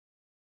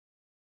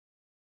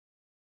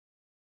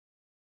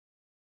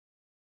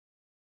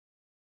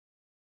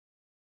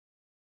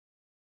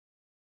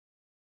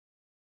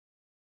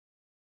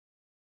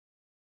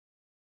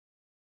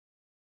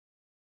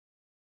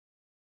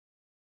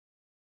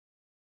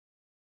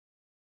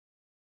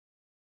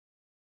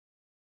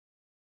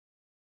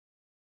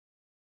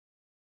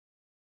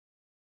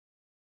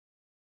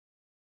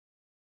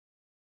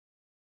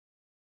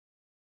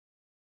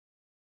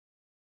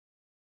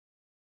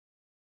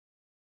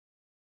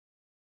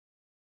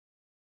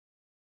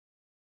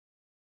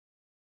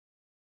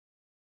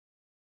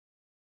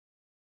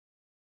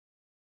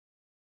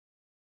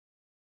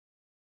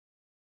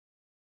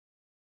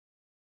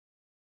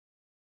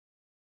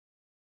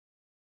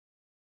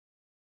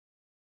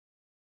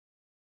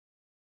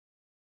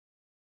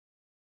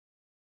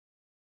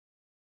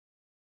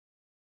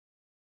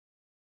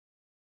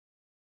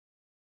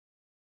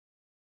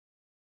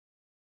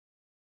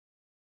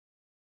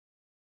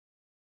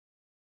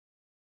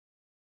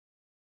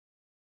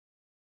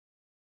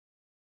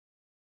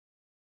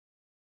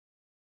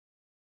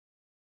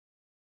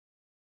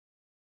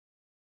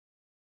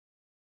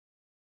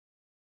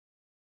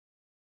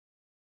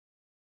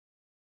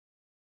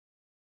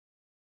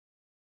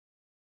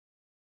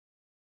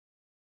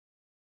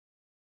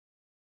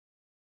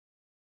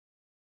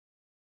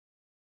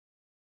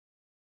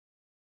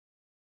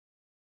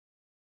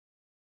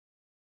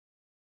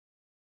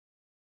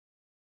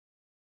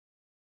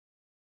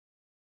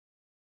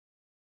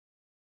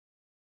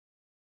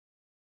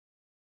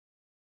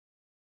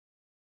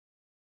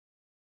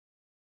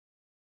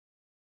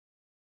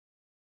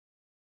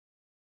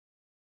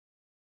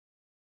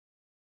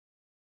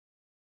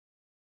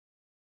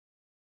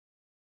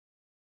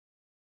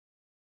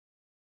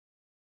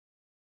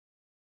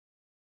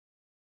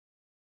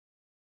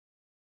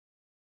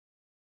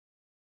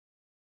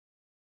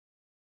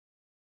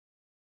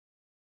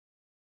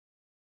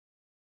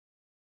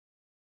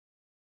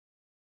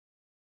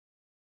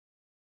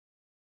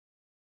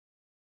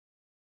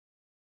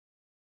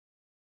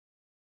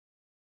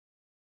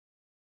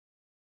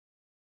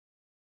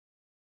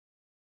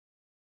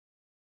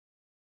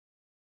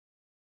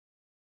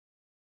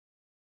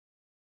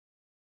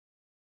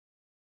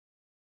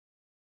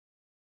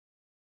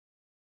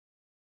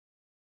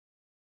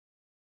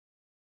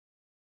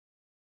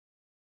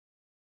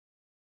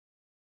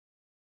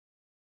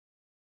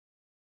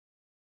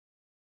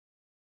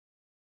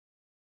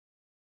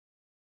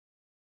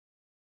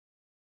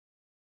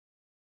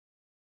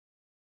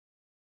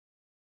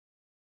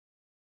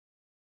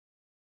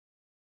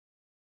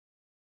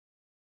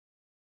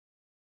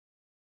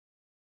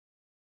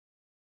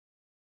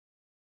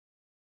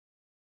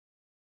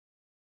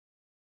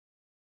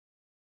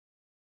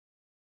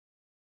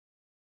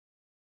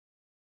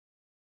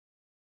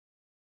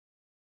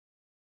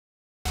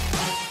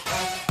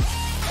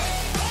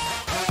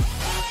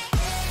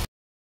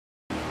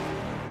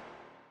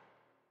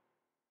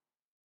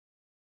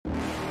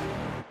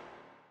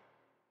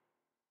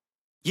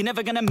You're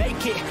never gonna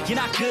make it, you're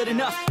not good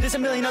enough. There's a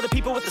million other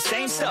people with the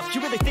same stuff.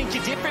 You really think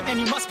you're different? Man,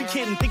 you must be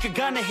kidding. Think you're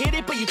gonna hit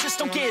it, but you just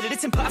don't get it.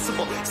 It's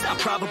impossible, it's not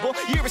probable,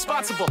 you're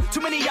irresponsible. Too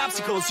many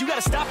obstacles, you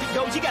gotta stop it,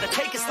 yo. You gotta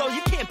take it slow,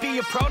 you can't be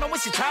a pro. Don't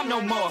waste your time no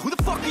more. Who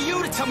the fuck are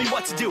you to tell me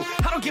what to do?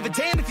 I don't give a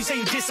damn if you say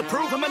you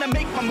disapprove. I'm gonna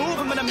make my move,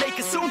 I'm gonna make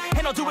it soon.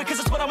 And I'll do it cause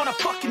it's what I wanna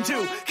fucking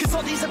do. Cause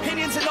all these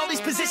opinions and all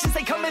these positions,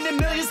 they come in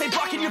millions, they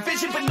blocking your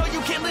vision. But no,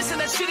 you can't listen,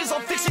 that shit is all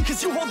fiction.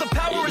 Cause you hold the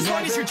power as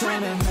long as you're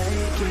dreaming.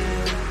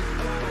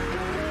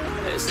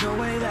 There's no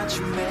way that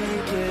you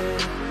make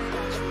it.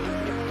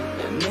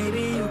 And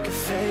maybe you can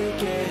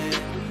fake it,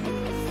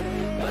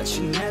 but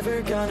you're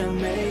never gonna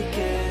make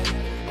it.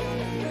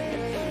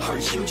 Are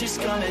you just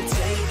gonna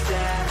take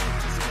that?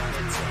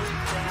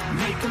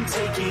 Make them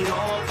take it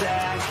all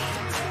back.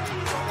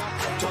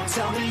 Don't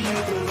tell me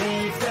you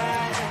believe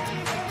that.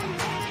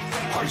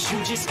 Are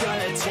you just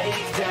gonna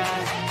take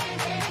that?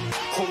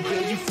 Or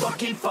will you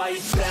fucking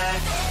fight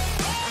back?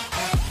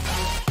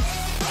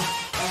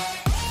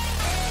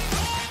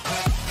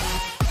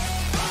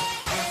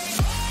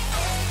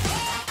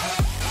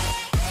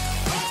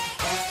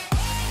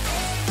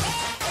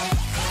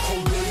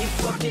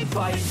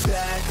 Fight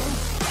back.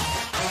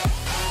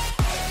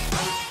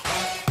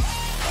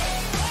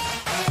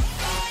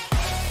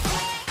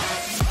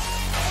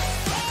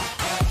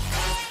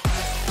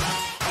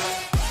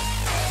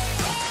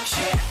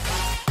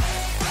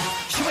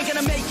 You ain't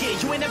gonna make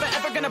it, you ain't never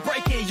ever gonna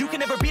break it. You can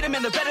never beat them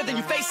and they're better than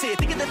you face it.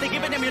 Thinking that they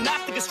give a damn, you're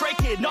not thinking straight,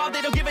 kid. No,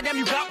 they don't give a damn,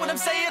 you got what I'm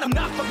saying? I'm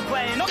not fucking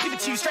playing, I'll give it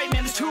to you straight,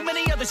 man. There's too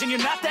many others and you're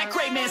not that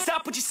great, man.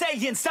 Stop what you're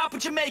saying, stop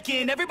what you're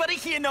making. Everybody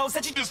here knows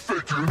that you just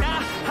faking.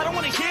 Nah, I don't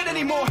wanna hear it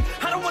anymore,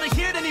 I don't wanna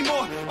hear it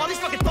anymore. All these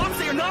fucking thoughts,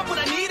 they are not what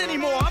I need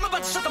anymore. I'm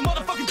about to shut the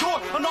motherfucking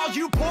door on all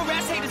you poor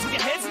ass haters with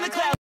your heads in the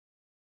clouds.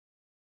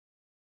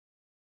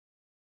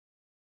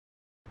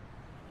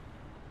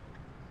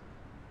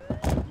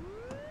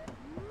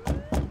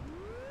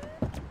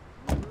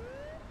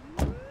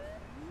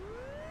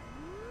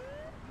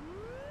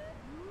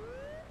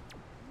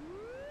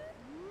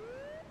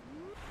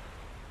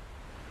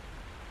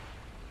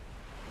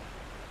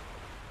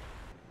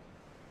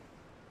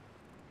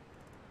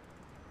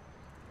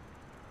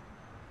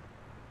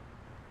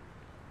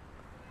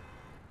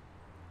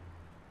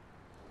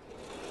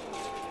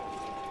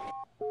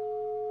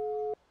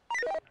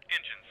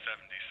 Engine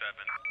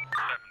 77,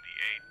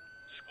 78,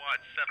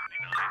 Squad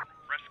 79,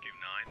 Rescue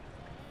 9,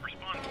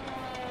 respond.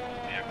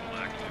 Vehicle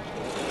accident.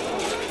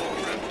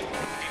 Traffic.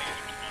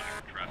 80s responding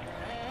for traffic.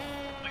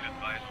 Please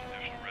advise on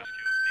additional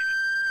rescue if needed.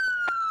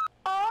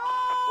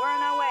 We're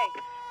on our way.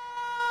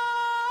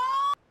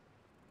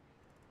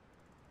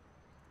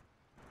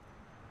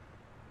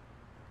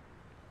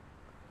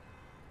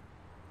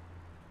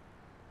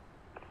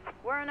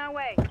 We're on our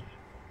way.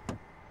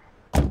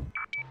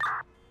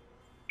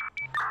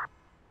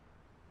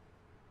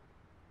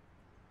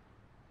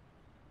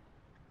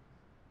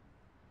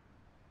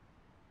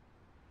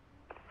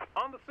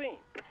 On the scene.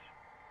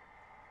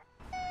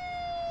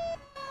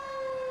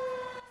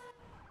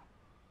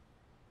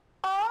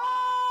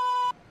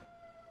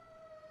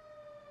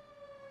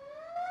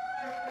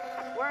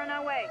 We're on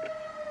our way.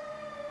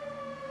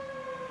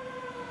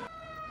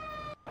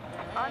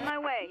 On my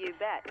way, you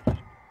bet.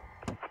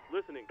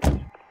 Listening.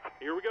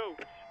 Here we go.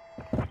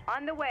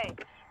 On the way.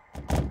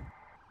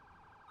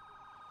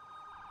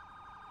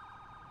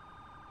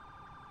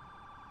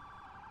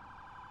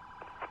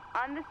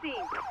 On the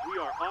scene. We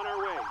are on our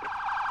way.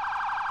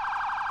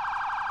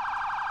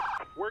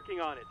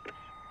 Working on it.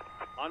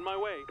 On my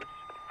way.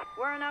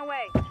 We're on our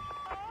way.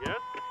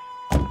 Yes?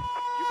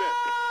 You bet.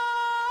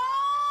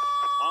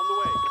 On the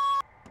way.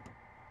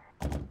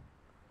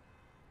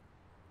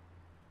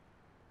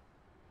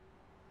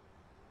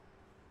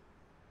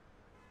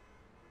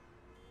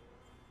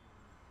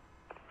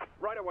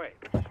 Right away.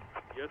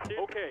 Yes, dear.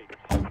 Okay.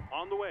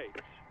 On the way.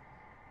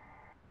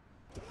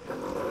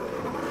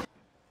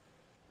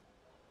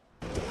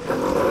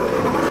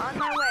 On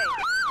my way.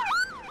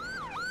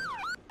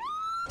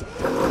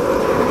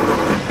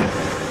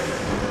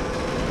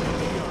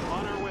 We are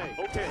on our way.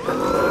 Okay.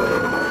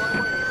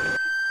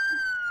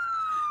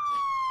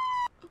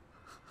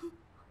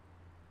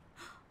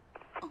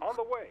 On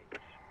the way.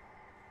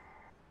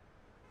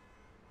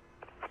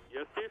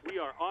 Yes, dear. We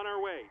are on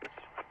our way.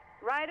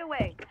 Right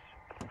away.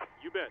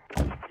 You bet.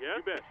 Yes?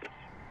 You bet.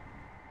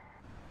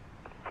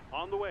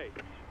 On the way.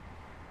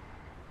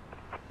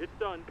 It's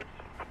done.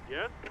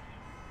 Yes?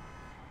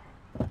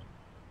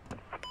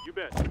 You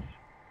bet.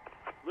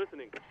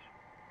 Listening.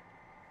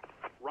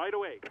 Right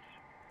away.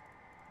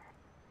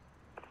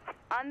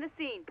 On the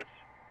scene.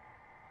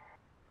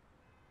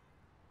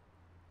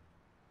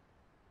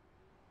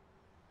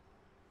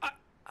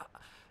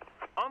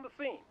 On the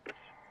scene.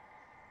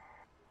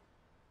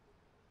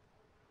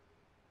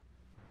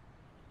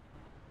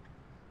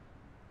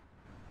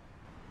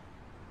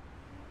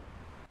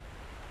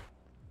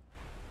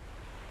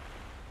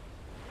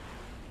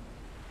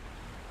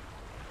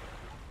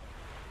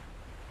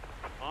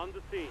 On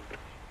the scene.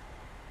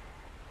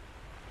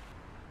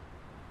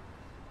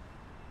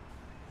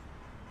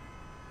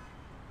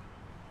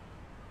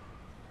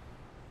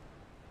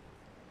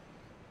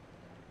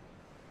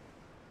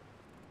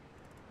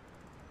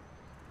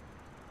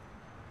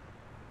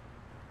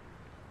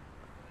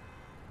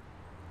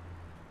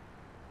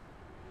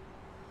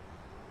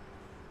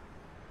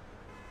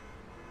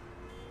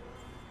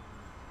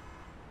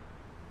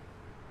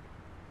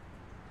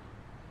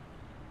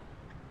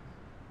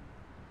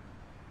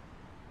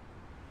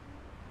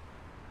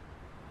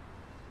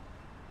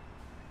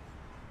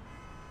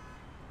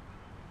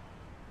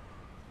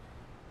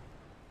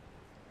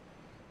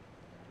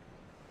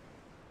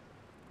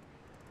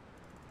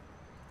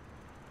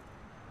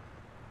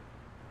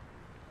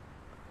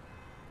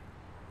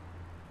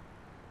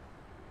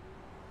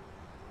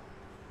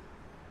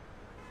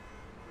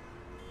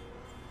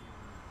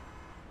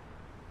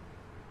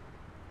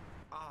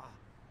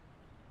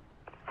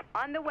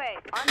 On the way.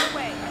 On the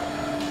way.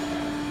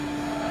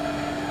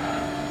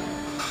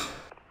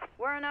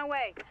 We're on our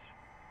way.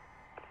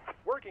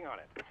 Working on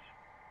it.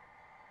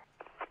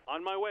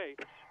 On my way.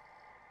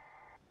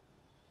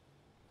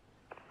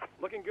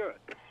 Looking good.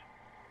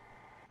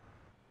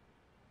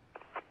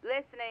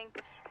 Listening.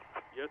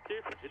 Yes,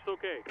 Chief. It's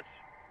okay.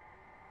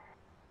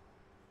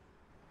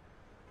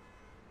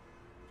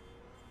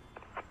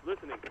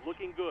 Listening.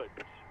 Looking good.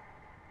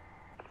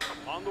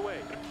 On the way.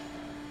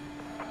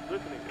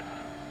 Listening.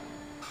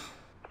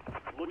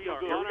 Looking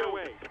good. On our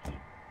way.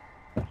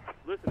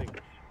 Listening.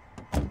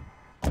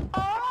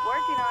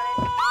 Working on it.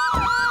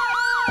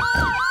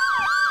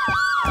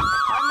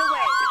 On the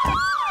way.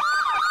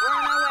 We're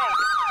on our way.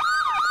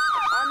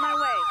 On my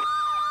way.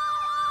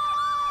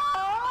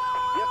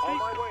 Yes, on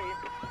my way.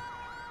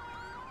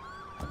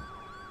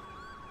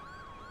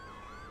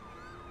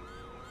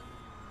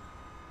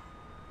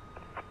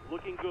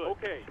 Looking good.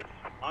 Okay.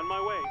 On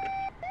my way.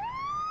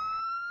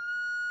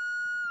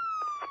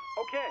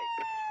 Okay.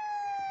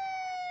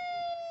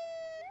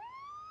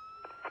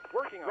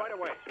 Working on right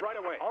away. Right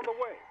away. On the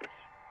way.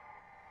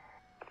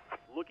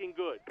 Looking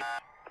good.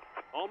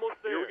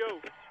 Almost there. Here we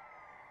go.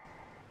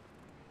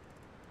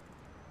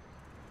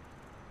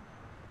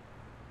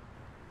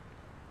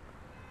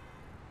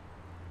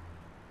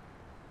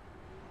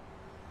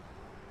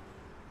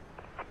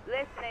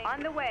 Listening. On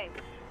the way.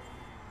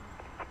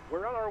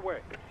 We're on our way.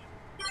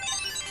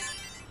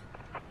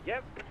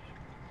 Yep.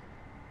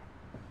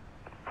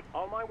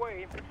 On my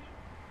way.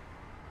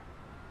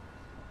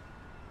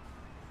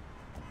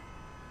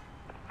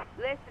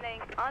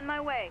 Listening. On my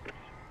way.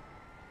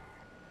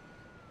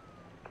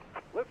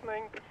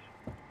 Listening.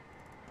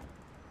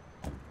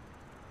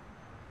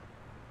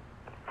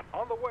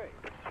 On the way.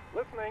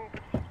 Listening.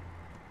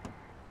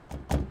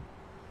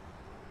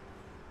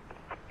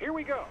 Here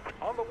we go.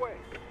 On the way.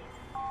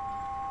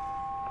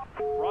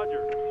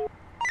 Roger.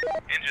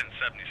 Engine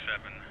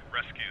 77,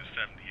 Rescue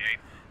 78.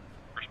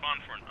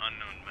 Respond for an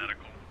unknown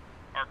medical.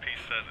 RP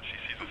says that she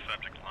sees a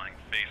subject lying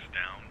face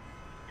down.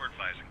 We're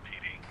advising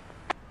PD.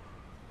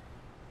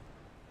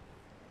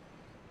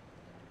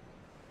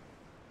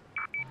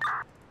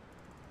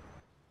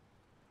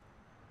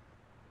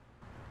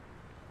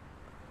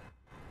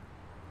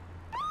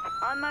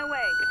 On my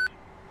way.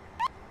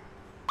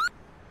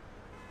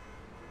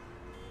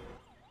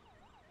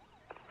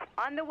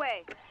 On the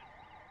way.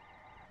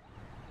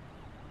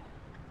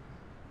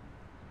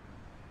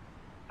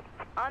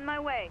 On my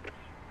way.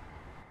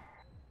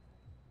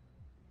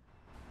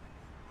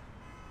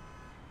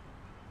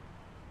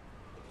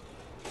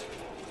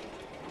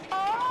 We're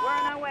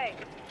on our way.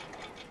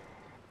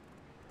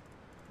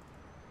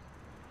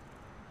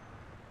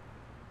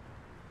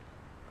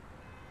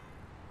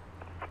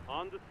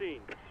 On the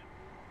scene.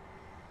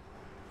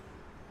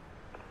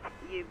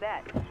 You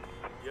bet.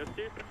 Yes,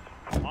 Chief.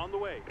 On the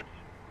way.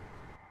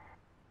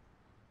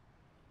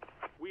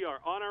 We are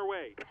on our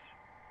way.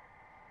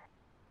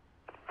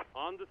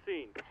 On the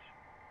scene.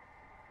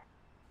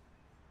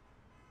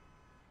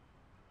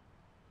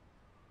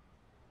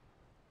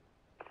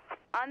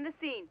 On the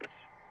scene.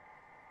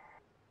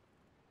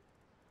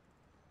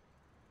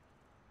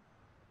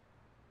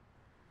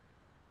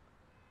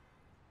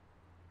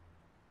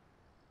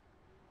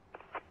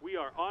 We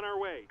are on our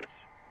way.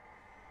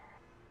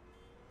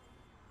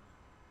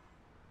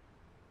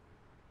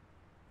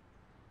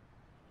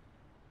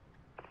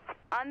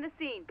 On the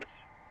scene.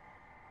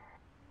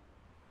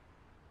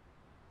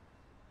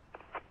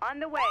 On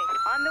the way.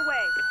 On the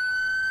way.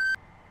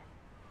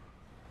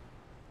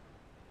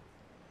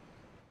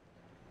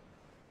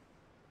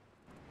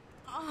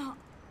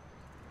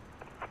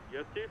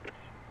 Yes, Chief?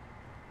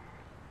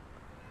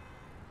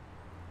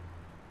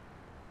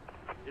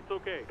 It's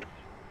okay.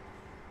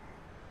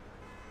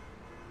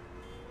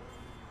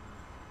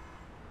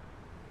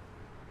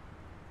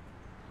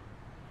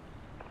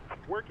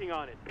 Working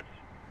on it.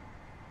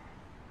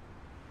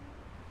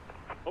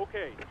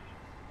 Okay.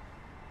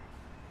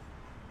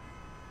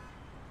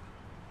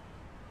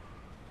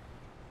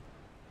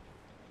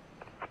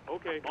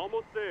 Okay,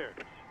 almost there.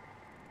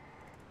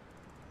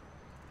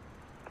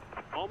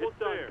 Almost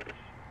there.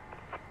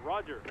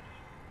 Roger.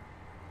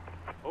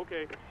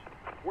 Okay.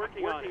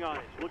 Working on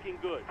it. Looking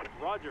good.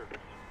 Roger.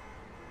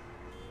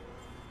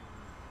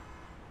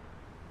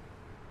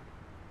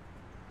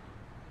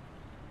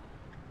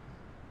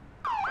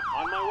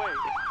 On my way.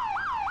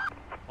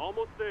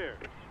 Almost there.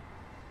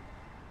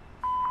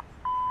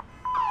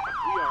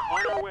 We are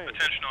on our way.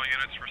 Attention all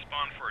units,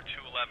 respond for a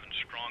 211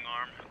 strong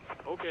arm.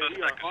 Okay, Suspect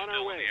we are is on our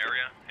still way. in the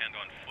area and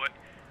on foot.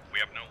 We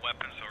have no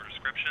weapons or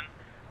description.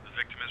 The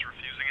victim is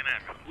refusing an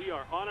ambulance. We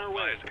are on our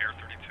way. Advise Air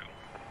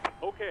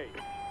 32. Okay.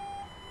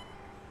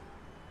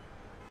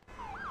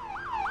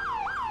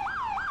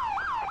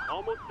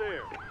 Almost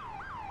there.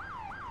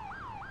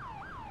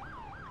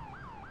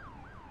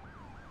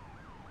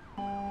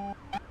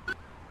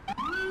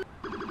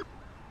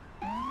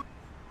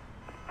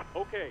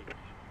 Okay.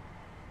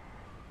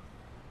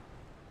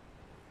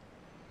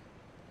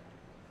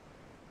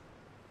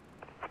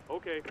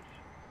 Okay.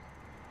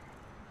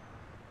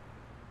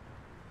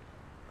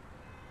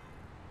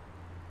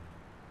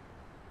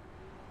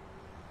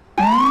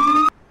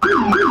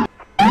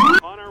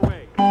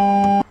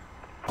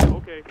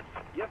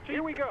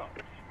 Here we go.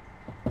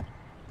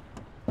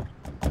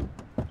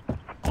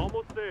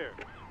 Almost there.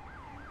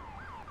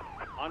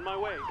 On my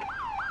way.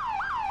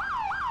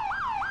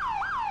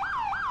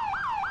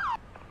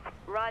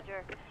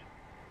 Roger.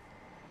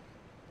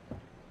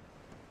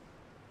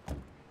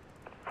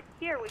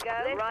 Here we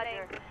go.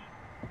 Roger.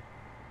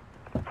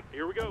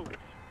 Here we go.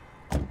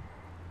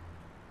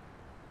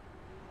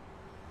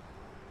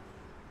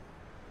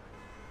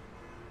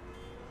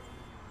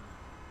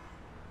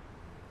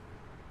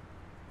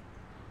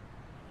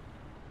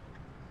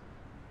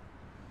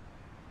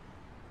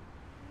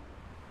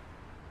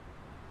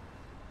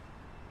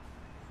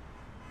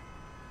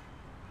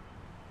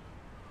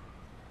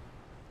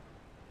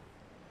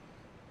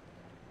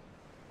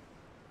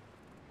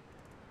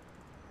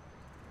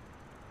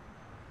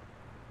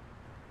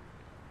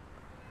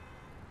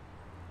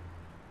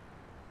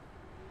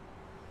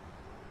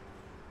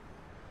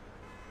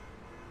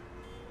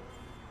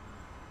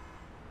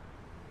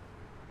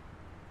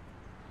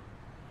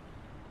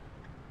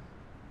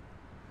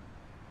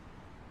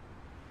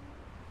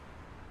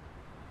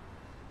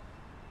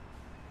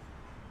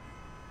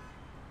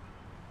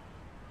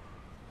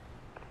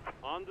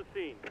 On the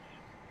scene.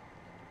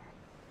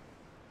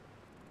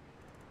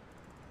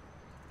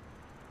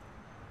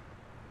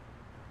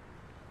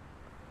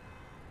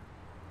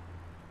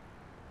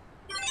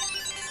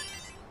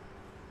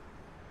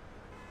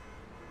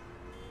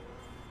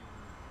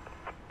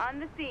 On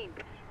the scene.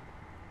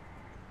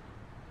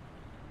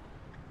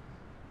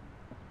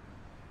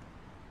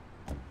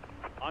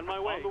 On my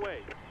way. On the way.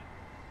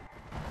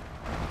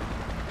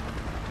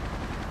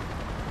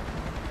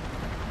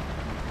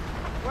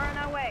 We're on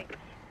our way.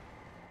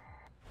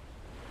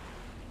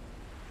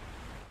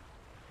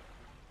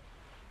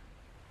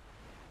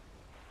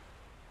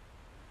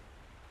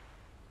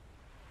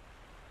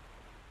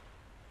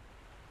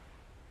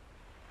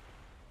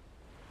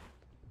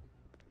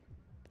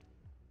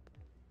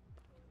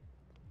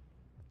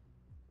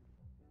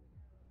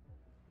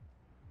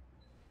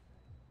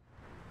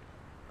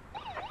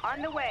 On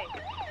the way.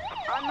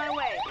 On my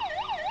way.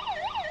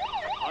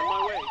 On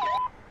my way.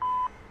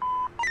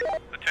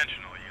 Attention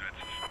all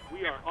units.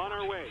 We are on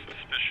our way.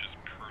 Suspicious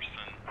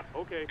person.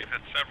 Okay. We've had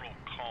several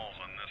calls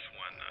on this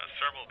one.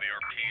 Several of the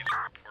RPs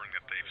are reporting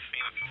that they've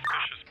seen a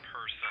suspicious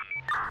person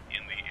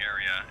in the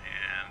area,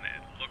 and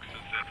it looks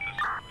as if this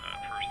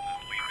person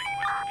is leaving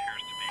what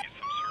appears to be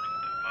some sort of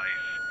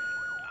device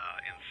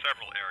in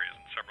several areas,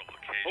 in several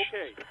locations.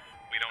 Okay.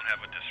 We don't have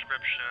a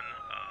description,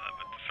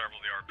 but several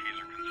of the RPs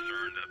are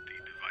concerned that the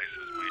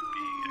devices might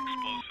be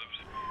explosives.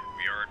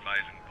 We are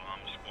advising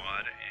bomb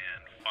squad,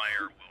 and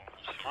fire will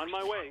also On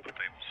my way. respond,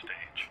 but they will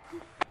stage.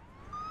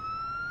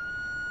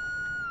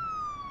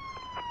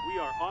 We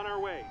are on our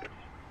way.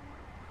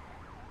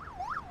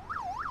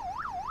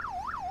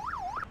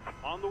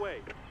 On the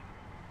way.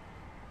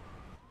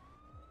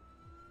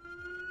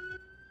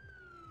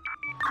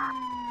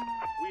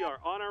 We are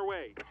on our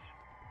way.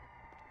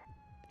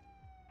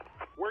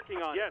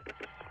 Working on it.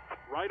 Yes.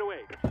 Right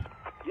away.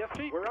 Yes,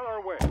 Chief. We're on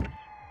our way.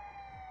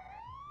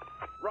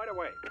 Right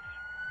away.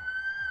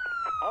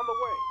 On the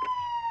way.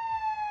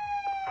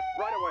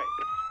 Right away.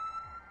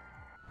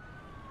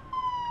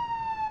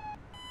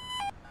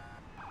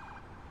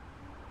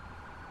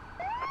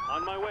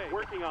 On my way.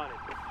 Working on it.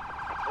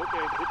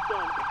 Okay, it's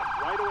done.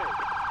 Right away.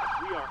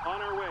 We are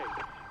on our way.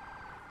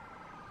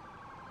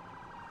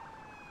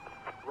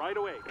 Right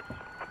away.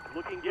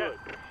 Looking good.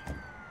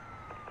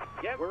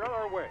 Yes, we're on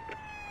our way.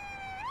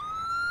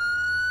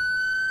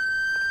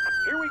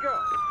 Here we go.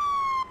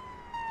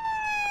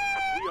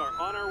 We are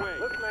on our way.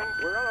 Listening.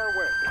 We're on our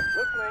way.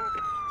 Listening.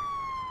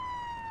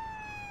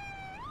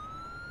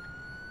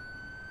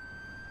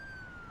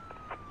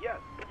 Yes.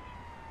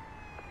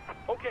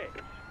 Okay.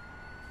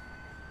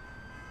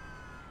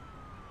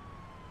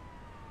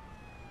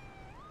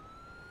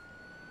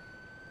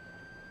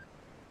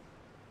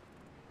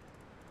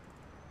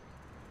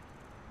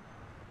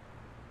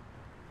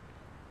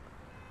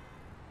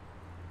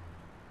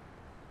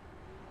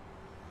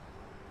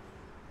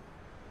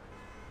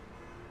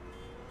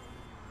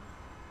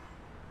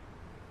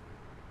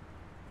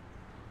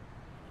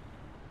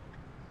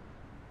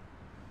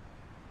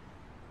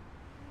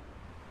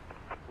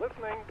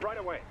 Listening. Right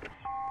away.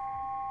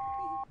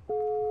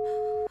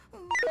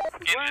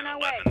 Engine our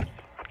 11, way.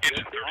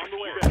 Engine On the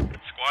way. 34,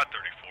 Squad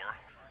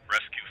 34,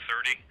 Rescue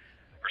 30.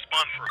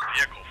 Respond for a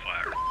vehicle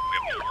fire. We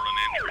have no word on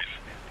injuries.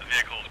 The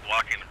vehicle is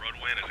blocking the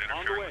roadway and is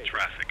interfering way. with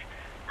traffic.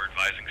 We're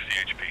advising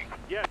CHP.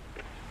 Yes.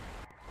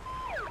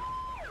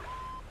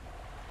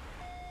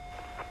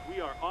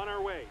 We are on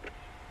our way.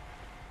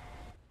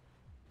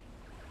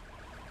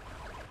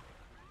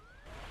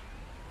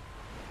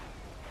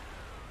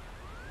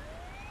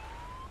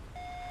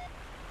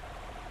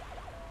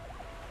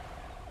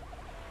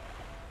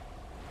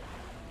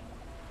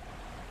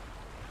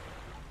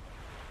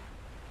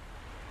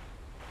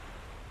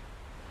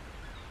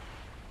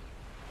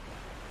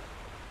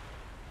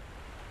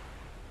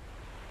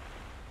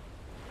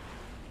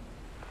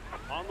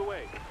 On the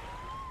way.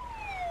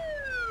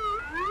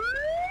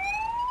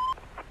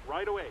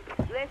 Right away.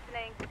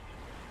 Listening.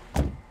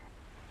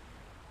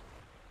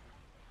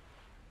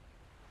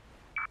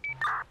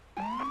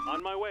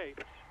 On my way.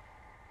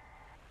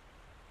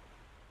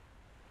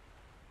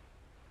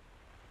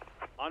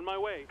 On my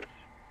way.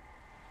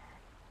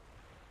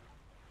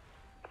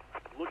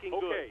 Looking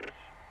good.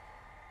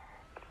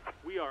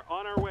 We are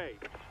on our way.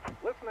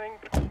 Listening.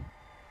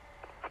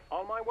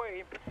 On my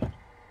way.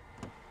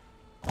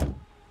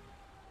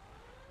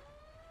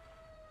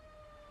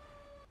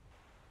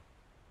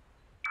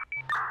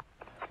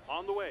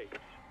 On the way.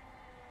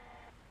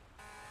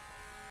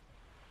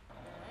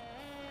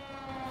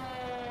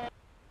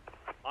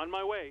 On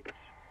my way.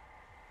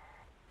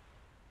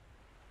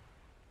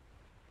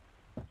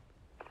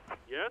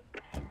 Yes?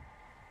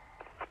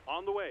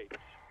 On the way.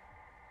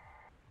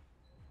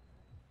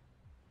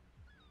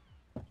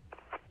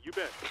 You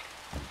bet.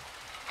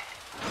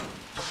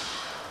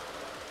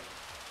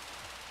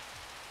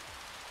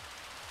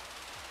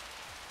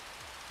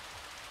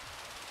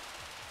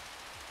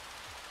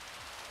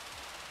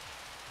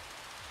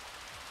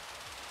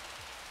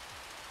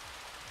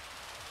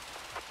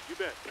 You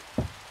bet.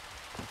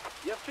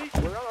 Yes, Chief,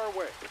 we're on our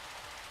way.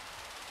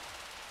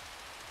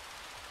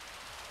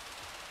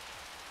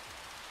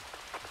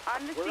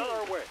 On the We're scene. on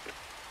our way.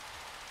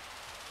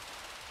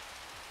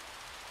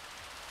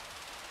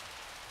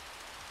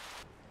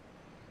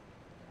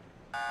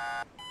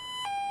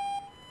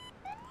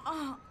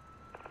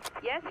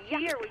 Yes,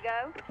 here we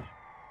go.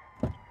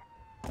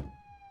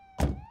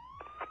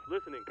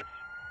 Listening.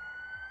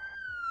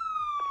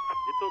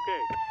 It's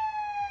okay.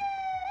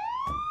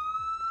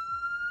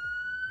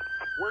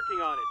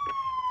 Working on it.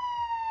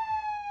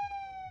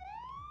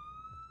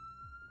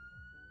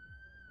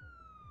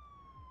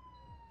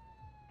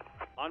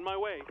 On my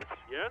way.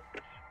 Yes?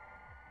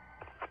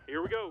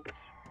 Here we go.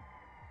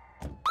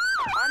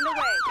 On the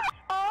way.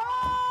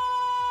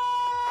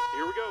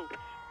 Here we go.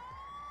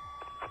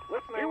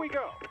 Listening. Here we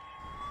go.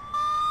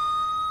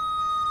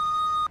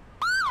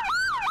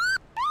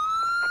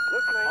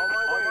 Listening. On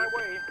my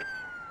way.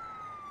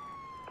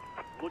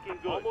 Looking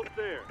good. Almost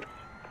there.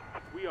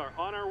 We are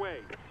on our way.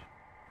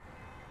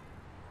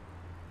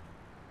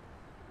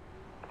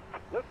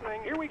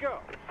 Listening. Here we go.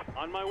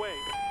 On my way.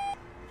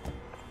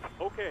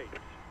 Okay.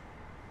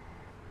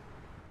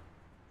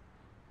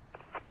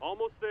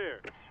 Almost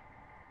there.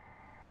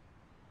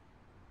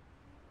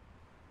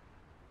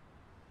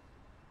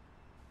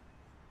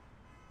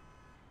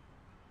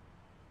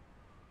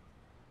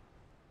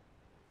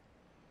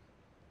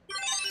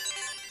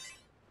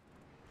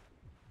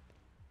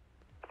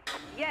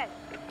 Yes.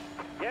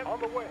 Yes. On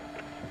the way.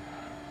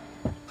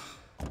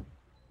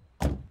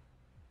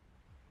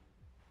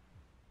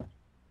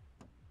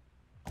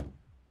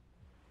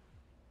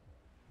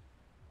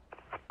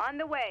 On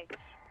the way.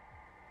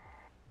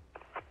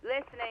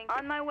 Listening.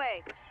 On my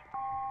way.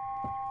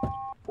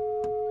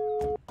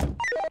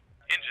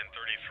 Engine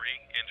 33,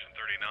 Engine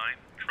 39,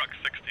 Truck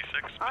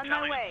 66, On my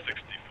Battalion way.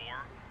 64.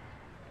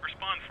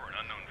 Respond for an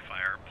unknown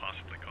fire,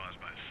 possibly caused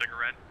by a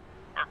cigarette.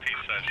 RP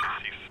says she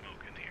sees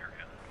smoke in the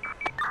area.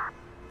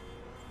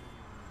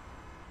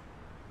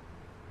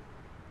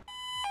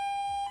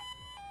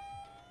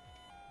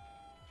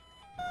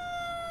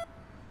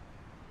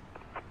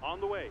 On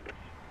the way.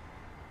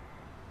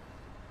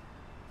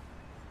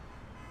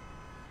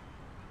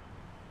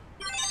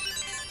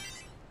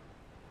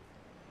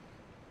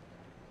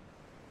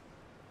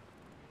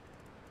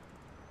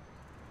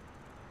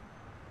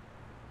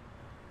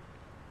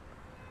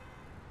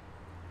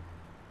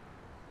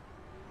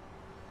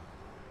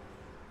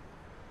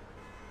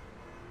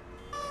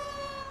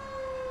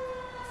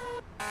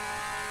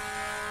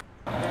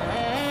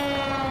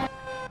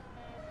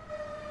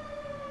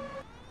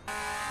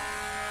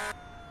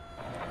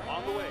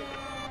 On the way.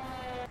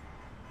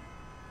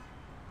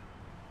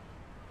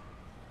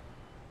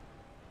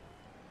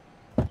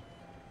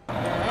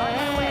 On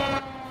my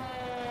way.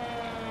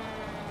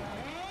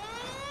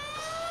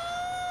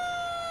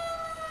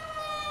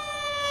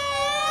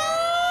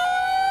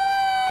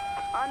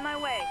 On my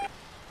way.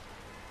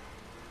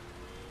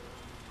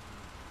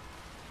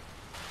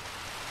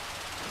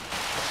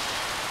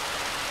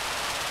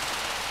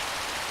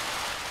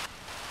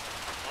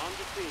 On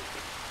the scene.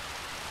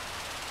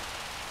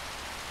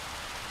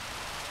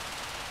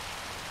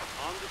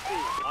 On the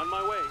scene. On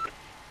my way.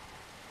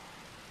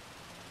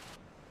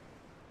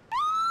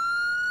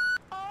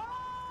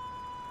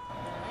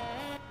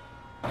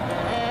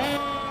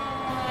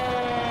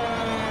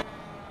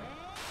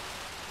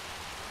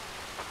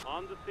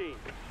 On the scene.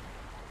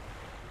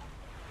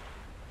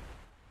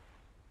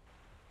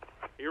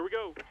 Here we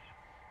go.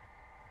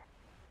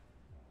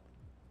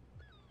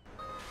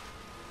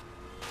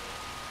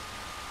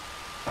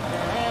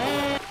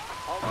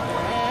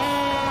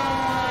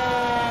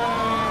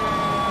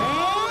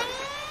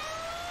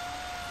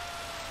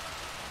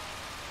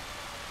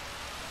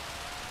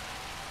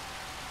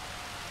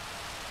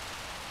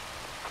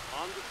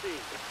 On the scene.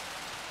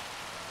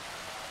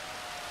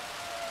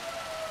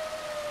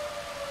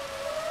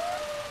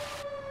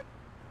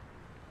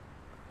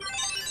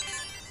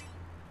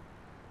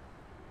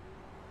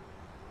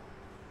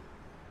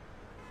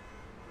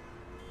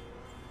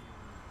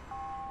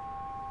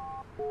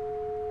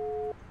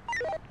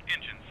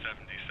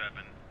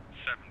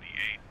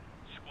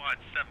 Squad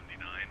 79,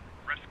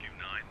 Rescue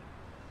 9.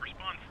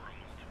 Respond for a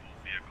multiple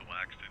vehicle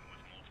accident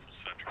with multiple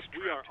subjects trapped.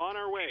 We are on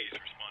our way.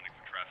 Police responding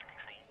for traffic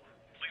control.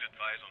 Please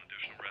advise on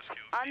additional rescue.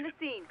 if On the needed.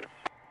 scene.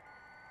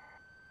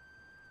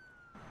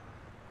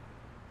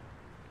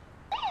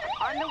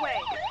 On the way.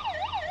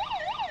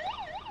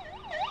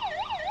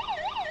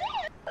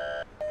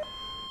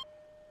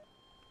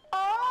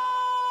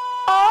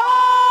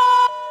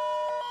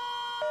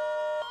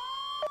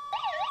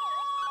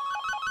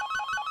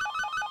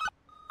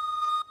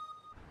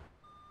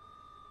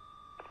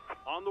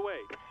 On the way.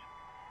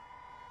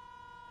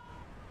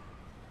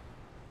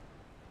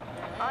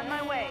 On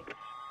my way.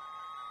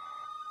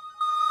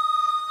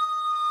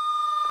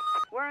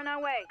 We're on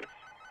our way.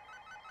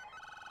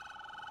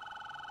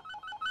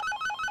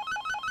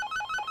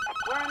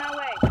 We're on our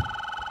way.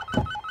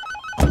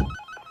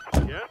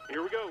 Yes,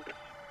 here we go.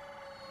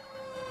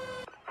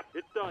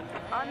 It's done.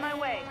 On my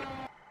way.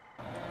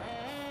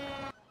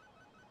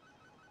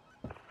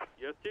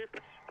 Yes, Chief?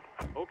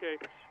 Okay.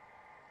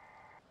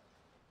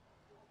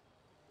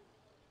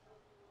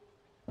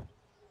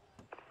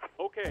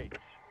 Okay.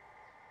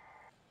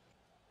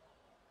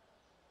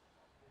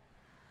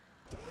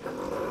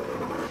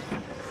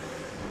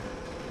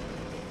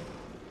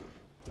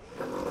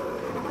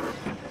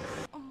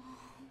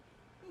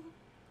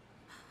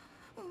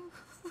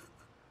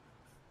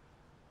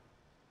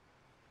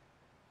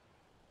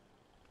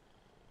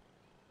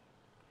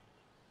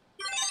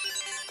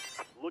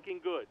 Looking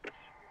good.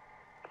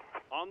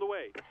 On the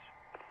way.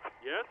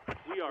 Yes,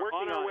 we are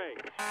on our way.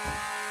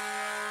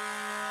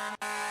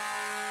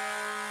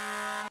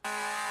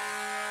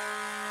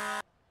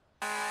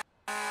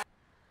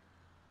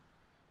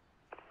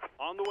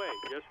 On the way.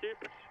 Yes,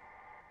 Chief?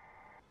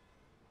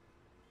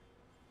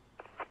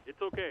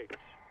 It's okay.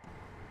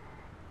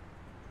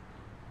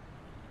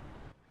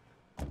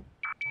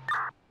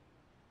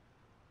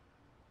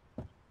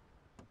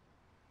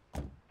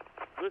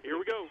 Listen, here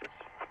we go.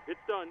 It's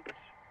done.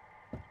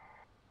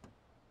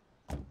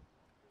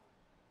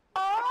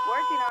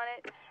 Working on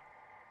it.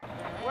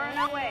 We're on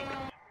our way.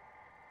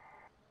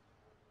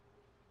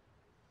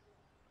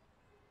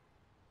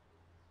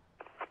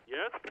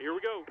 Yes, here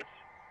we go.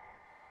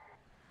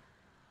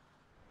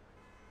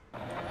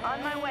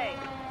 On my way.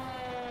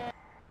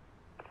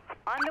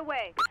 On the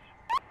way.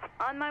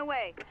 On my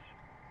way.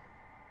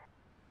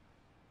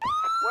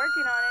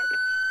 Working on it.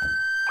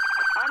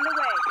 On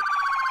the way.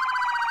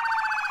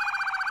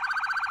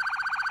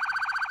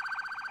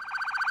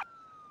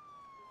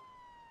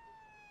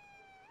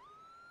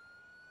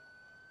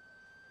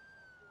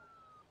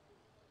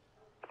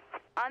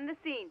 On the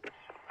scene.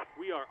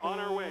 We are on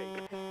our way.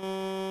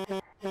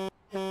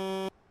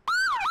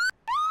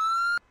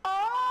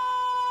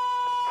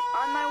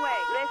 On my way.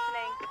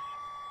 Listening.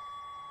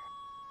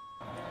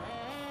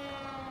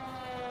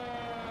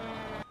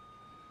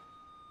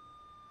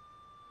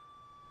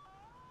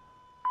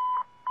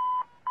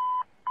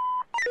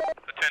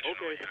 Attention all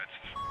Okay. units.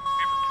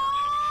 We have reports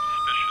of a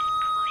suspicious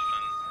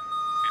person.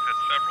 We've had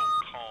several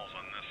calls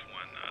on this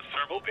one.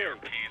 Several Okay.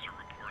 ARPs are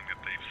reporting that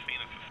they've seen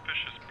a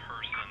suspicious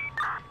person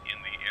in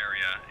the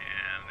area,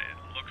 and it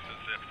looks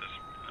as if this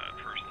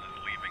person is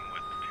leaving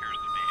what appears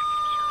to be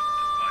some sort of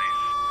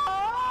device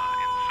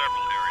in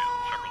several areas,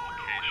 several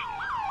locations.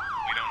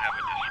 We don't have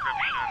a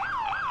description,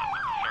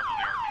 but several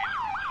ARPs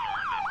are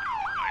concerned that the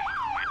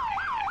devices might be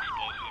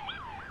explosives.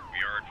 We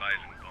are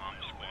advising bomb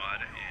squad,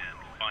 and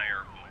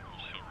fire will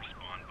also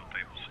respond, but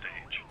they will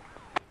stage.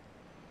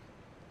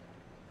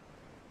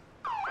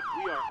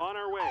 We are on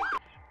our way.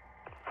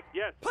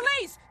 Yes,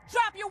 Police!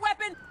 Drop your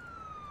weapon!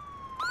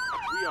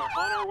 we are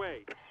on our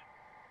way.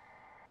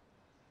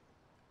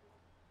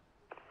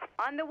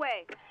 On the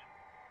way.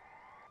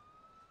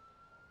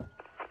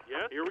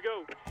 Yes, here we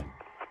go.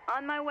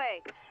 On my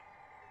way.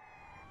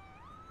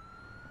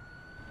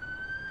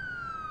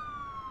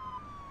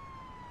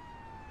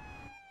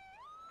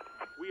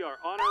 We are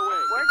on our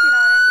way. Working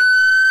on it.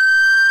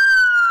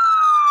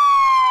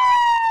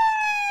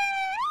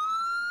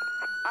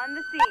 On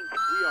the scene.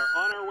 We are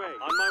on our way.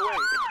 On my way.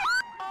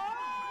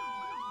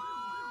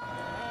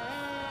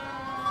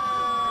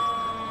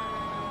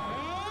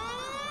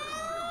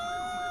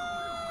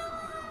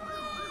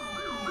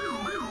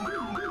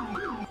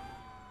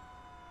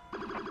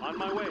 On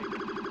my way.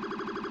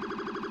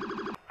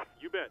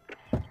 You bet.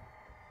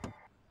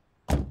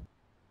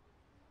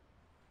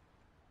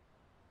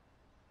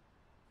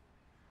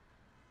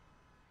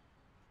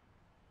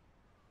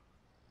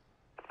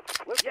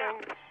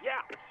 Listening.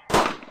 Yeah.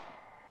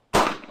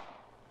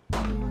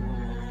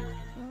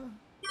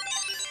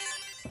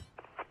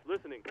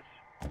 Listening.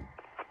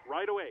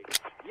 Right away.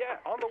 Yeah,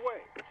 on the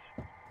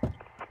way.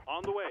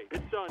 On the way.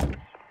 It's done.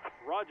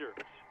 Roger.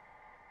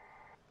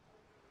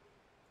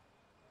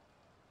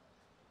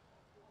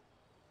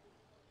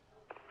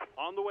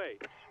 On the way.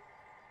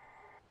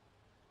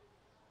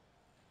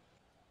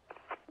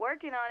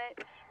 Working on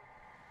it.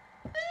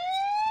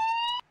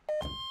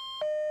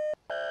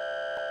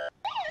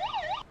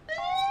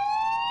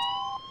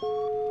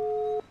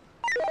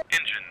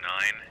 Engine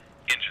 9,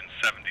 Engine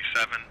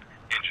 77,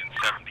 Engine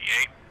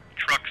 78,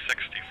 Truck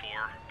 64.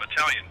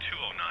 Battalion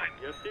 209.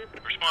 Yes, Chief?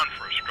 Respond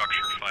for a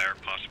structure fire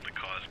possibly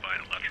caused by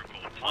an electrical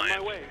On appliance.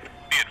 my way.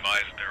 Be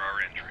advised there are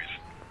injuries.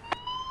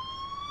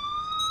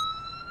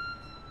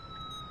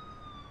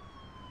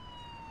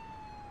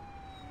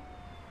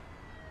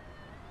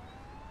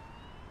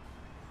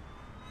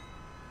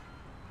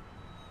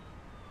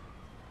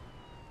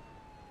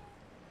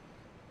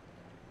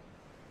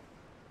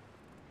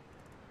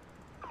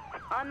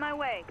 On my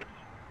way.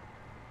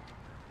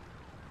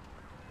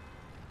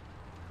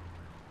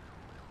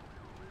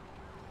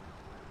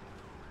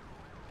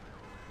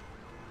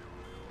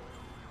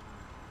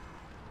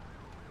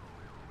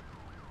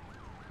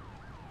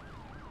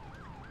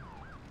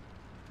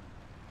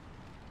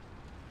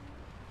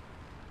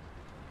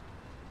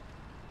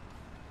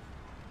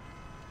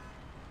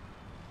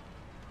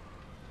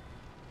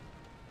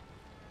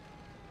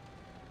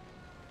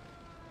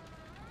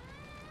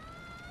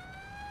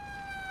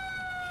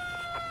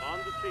 On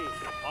the scene.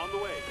 On the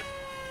way.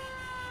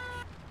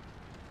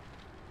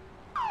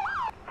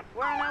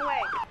 We're on our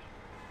way.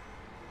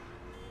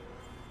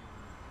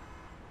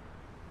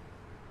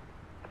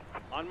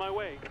 On my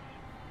way.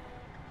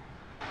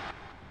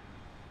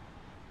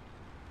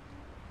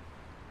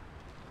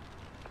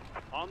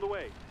 On the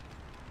way.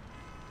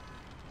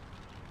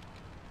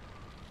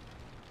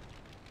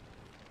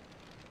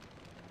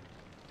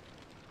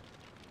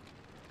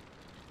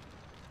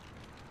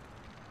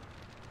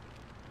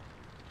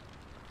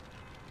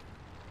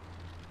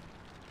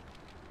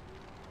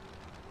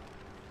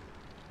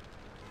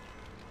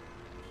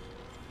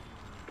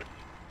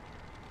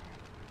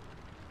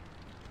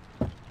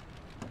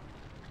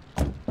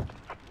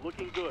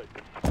 Looking good.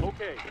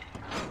 Okay.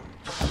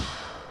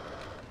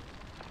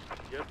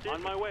 Yes, Chief?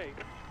 On my way.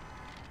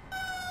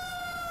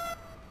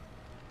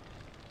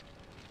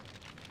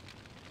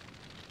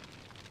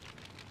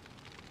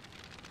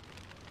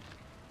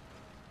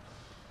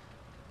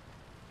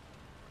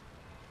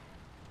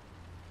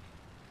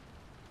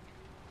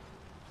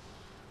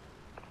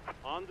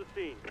 On the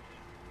scene.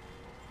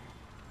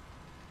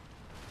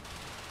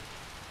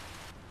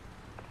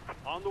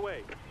 On the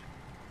way.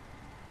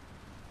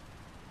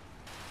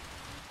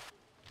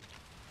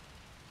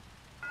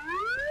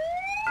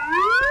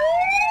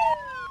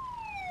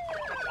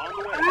 On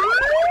the way.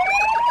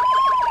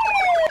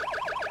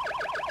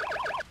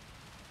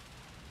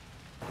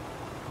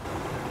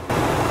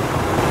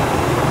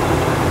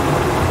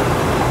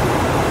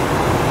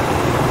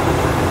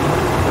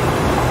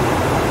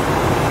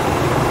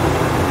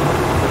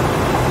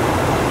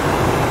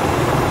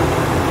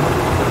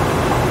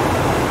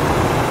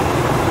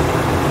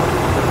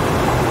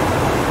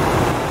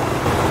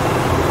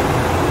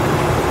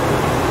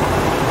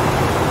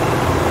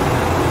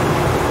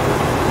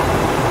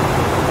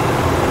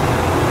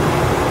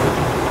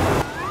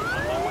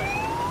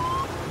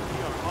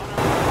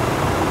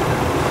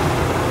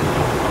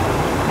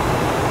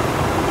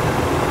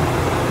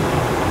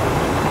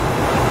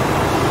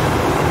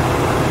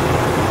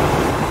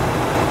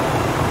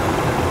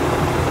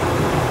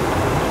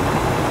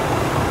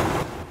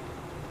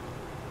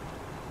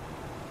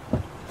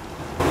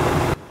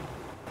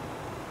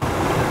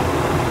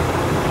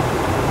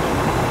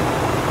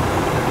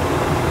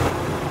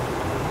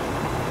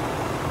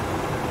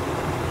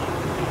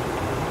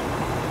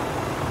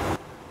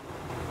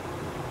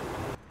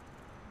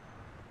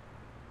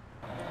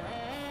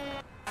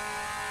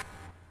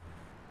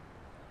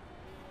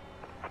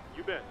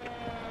 You bet.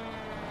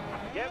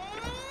 Yep.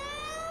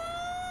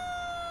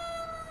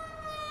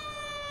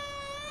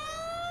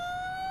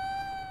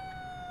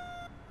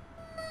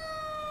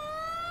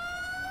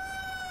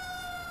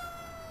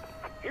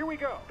 Here we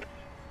go.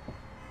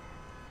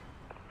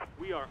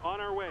 We are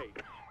on our way.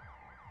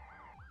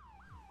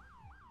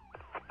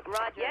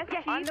 Roger. Yes,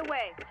 Chief. On the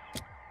way.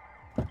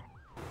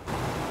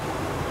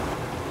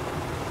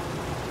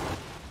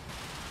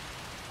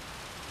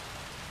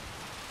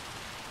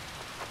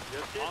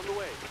 Yes, Chief? On the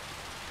way.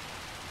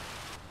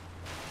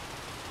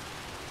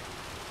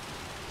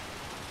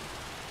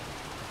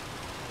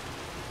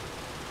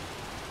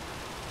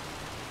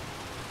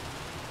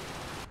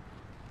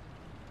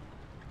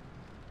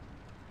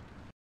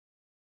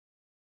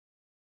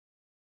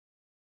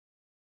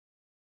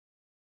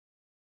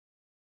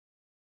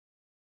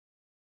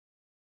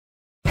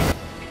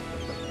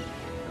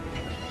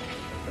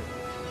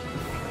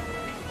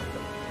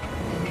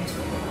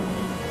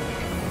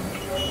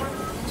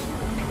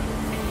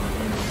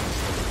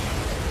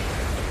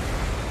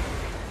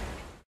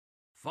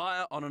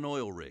 Fire on an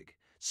oil rig.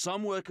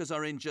 Some workers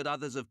are injured,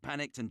 others have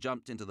panicked and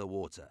jumped into the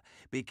water.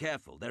 Be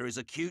careful, there is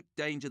acute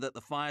danger that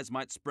the fires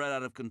might spread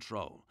out of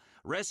control.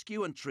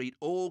 Rescue and treat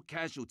all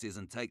casualties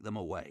and take them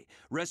away.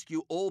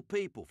 Rescue all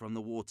people from the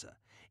water.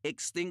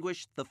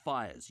 Extinguish the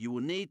fires. You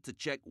will need to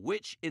check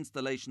which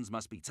installations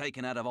must be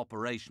taken out of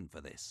operation for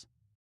this.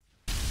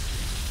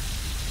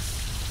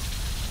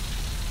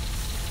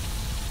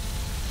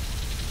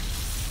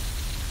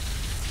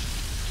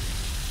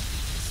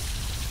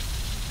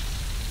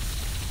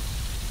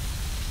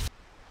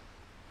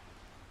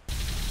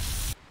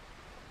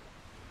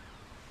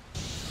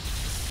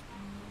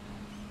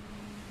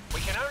 We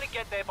can only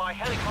get there by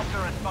helicopter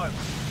and boat.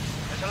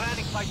 There's a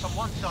landing place on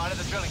one side of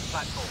the drilling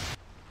platform.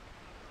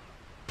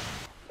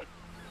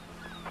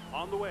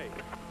 On the way.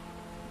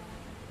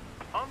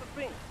 On the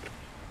scene.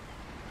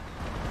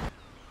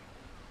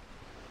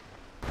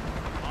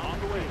 On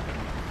the way.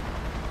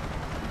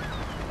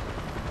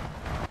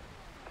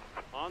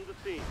 On the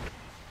scene.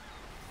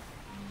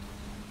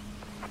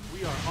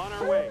 We are on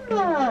our way.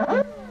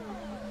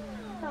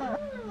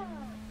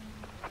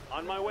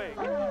 On my way.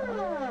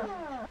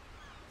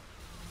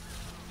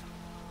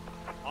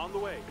 On the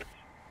way.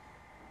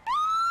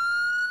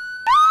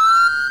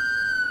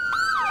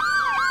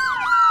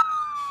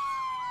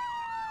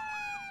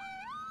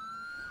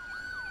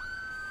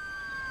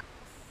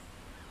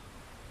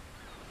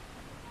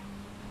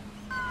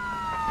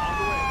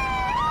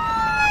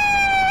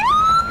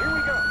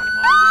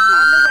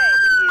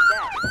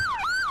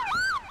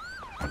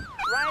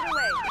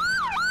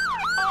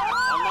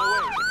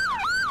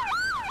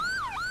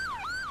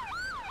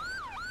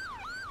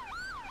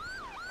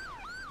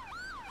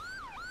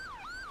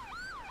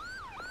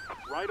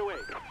 Right away,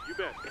 you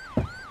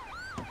bet.